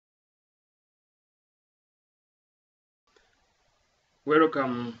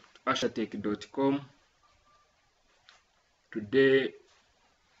Welcome to ashatech.com. Today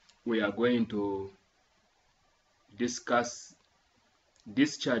we are going to discuss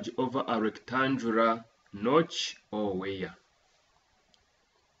discharge over a rectangular notch or weir.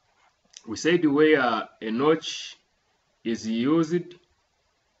 We said where a notch is used,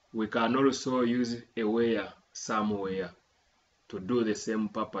 we can also use a weir somewhere to do the same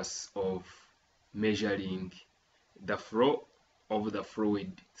purpose of measuring the flow of the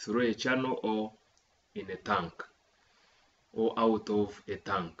fluid through a channel or in a tank or out of a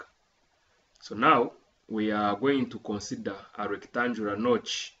tank. So now we are going to consider a rectangular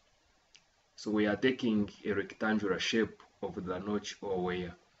notch. So we are taking a rectangular shape of the notch or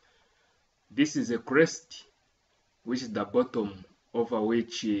weir. This is a crest, which is the bottom over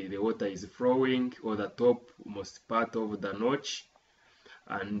which the water is flowing, or the topmost part of the notch.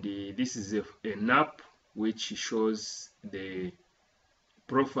 And this is a nap, which shows the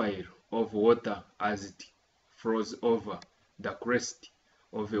profile of water as it flows over the crest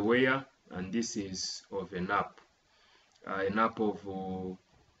of a weir, and this is of a nap of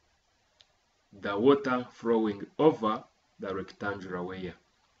the water flowing over the rectangular weir.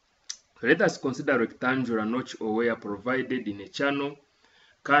 Let us consider rectangular notch or weir provided in a channel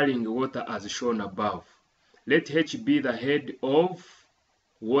carrying water as shown above. Let H be the head of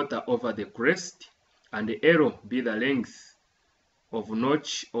water over the crest, and L be the length of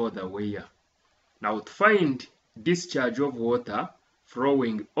notch or the weir. Now to find discharge of water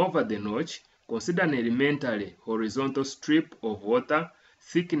flowing over the notch, consider an elementary horizontal strip of water,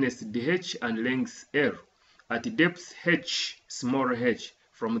 thickness dh and length L, at depth h, small h,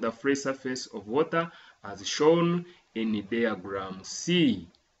 from the free surface of water as shown in diagram C.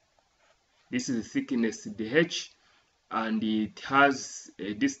 This is the thickness dh, and it has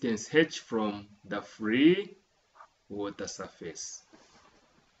a distance h from the free water surface.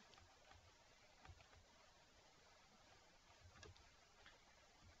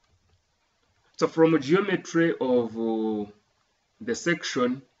 So from geometry of the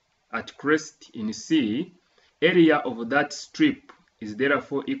section at crest in C, area of that strip is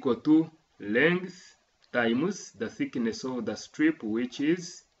therefore equal to length times the thickness of the strip, which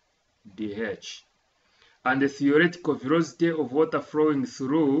is dh. And the theoretical velocity of water flowing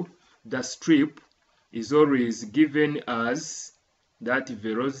through the strip is always given as that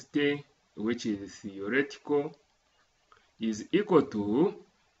velocity, which is theoretical, is equal to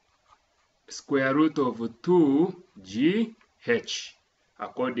square root of 2gh,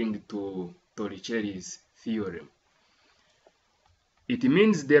 according to Torricelli's theorem. It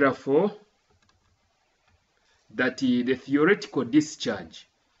means therefore that the theoretical discharge,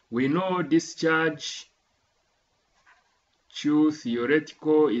 we know discharge Q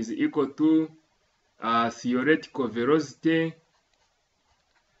theoretical is equal to theoretical velocity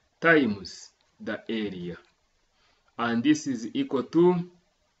times the area, and this is equal to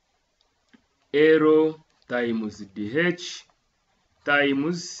L times dh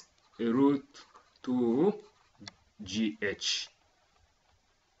times root 2gh.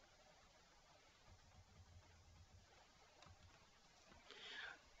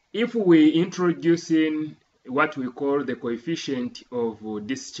 If we introduce in what we call the coefficient of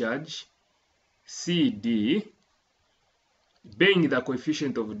discharge, CD, being the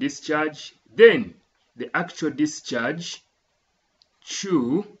coefficient of discharge, then the actual discharge,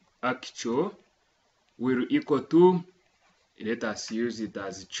 Q actual, will equal to, let us use it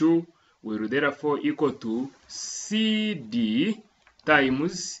as Q, will therefore equal to CD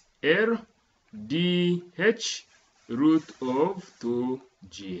times L dh root of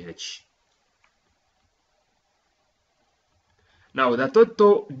 2gh. Now the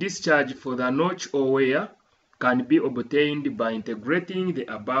total discharge for the notch or weir can be obtained by integrating the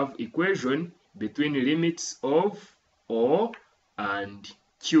above equation between limits of O and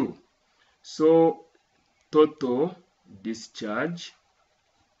Q. So total discharge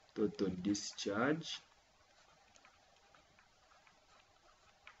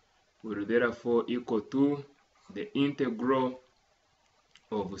will therefore equal to the integral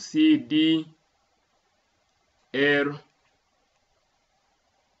of CD L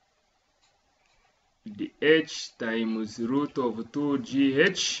dh times root of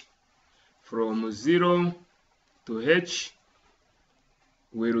 2gh from 0 to h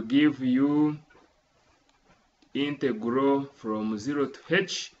will give you integral from 0 to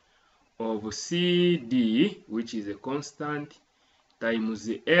h of CD, which is a constant, times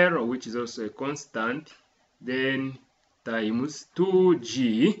L, which is also a constant, then times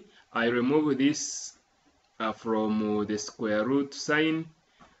 2g. I remove this from the square root sign.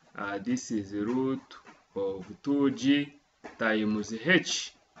 This is root of 2g times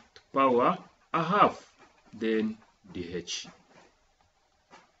h to power a half, then dh.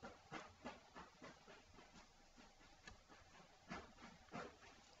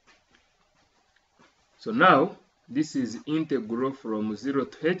 So now this is integral from 0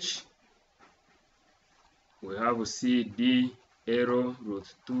 to h. We have c d L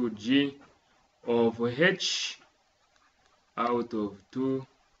root 2g of h out of 2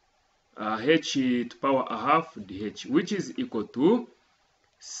 h to power a half dh, which is equal to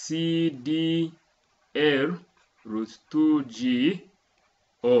c d L root 2g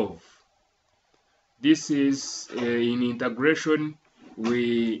of, this is in integration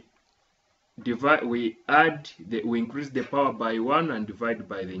we increase the power by 1 and divide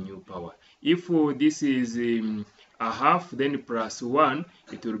by the new power. If this is a half, then plus 1,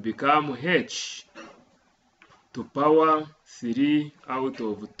 it will become h to power 3 out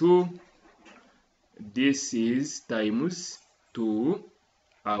of 2. This is times 2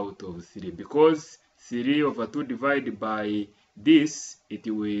 out of 3, because 3 over 2 divided by this, it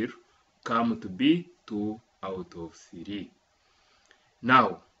will come to be 2 out of 3.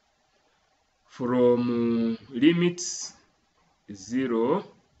 Now, from limits 0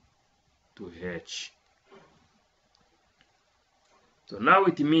 to h. So now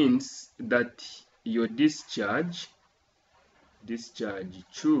it means that your discharge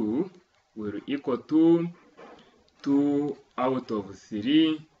 2 will equal to 2 out of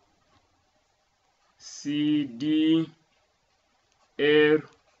 3 CD L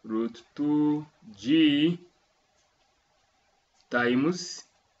root 2G times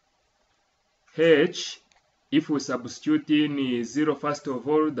h. If we substitute in 0 first of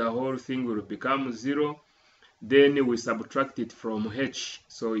all, the whole thing will become 0. Then we subtract it from h,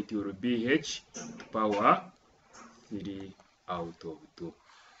 so it will be h to power 3 out of 2.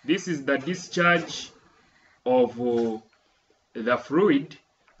 This is the discharge of the fluid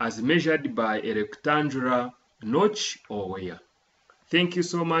as measured by a rectangular notch or weir. Thank you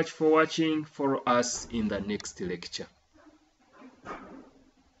so much for watching. Follow us in the next lecture.